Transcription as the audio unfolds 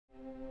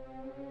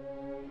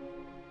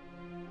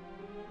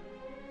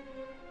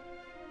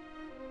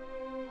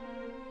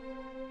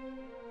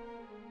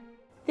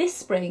This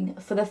spring,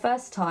 for the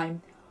first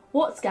time,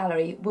 Watts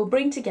Gallery will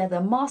bring together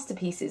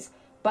masterpieces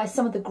by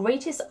some of the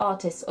greatest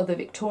artists of the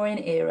Victorian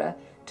era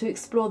to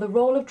explore the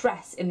role of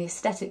dress in the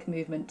aesthetic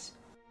movement.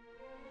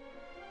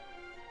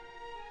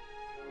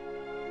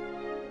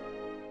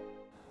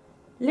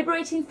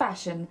 Liberating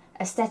Fashion,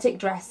 Aesthetic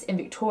Dress in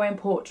Victorian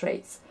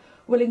Portraits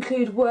will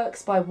include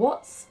works by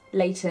Watts,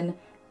 Leighton,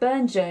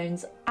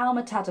 Burne-Jones,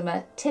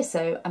 Alma-Tadema,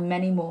 Tissot and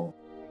many more.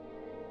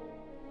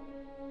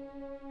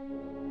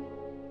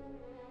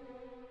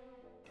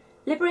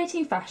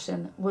 Liberating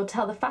Fashion will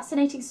tell the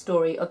fascinating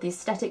story of the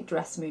aesthetic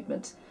dress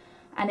movement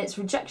and its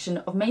rejection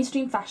of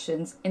mainstream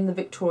fashions in the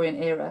Victorian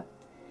era.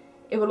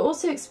 It will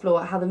also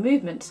explore how the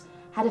movement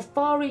had a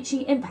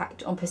far-reaching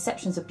impact on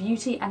perceptions of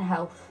beauty and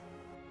health.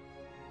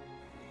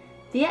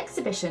 The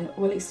exhibition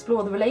will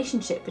explore the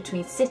relationship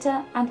between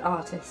sitter and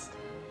artist.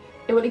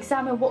 It will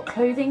examine what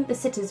clothing the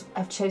sitters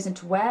have chosen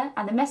to wear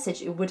and the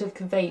message it would have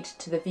conveyed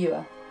to the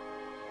viewer.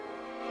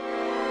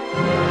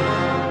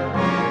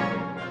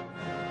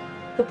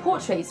 The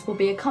portraits will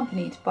be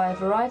accompanied by a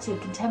variety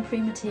of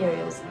contemporary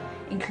materials,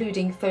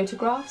 including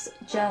photographs,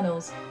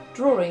 journals,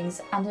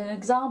 drawings and an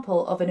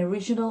example of an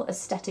original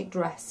aesthetic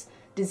dress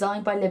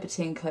designed by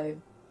Liberating Co.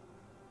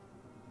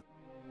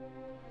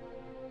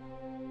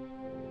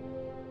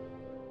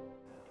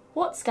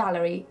 Watts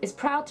Gallery is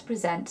proud to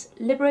present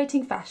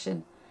Liberating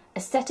Fashion,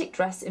 Aesthetic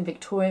Dress in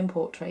Victorian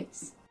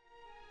Portraits.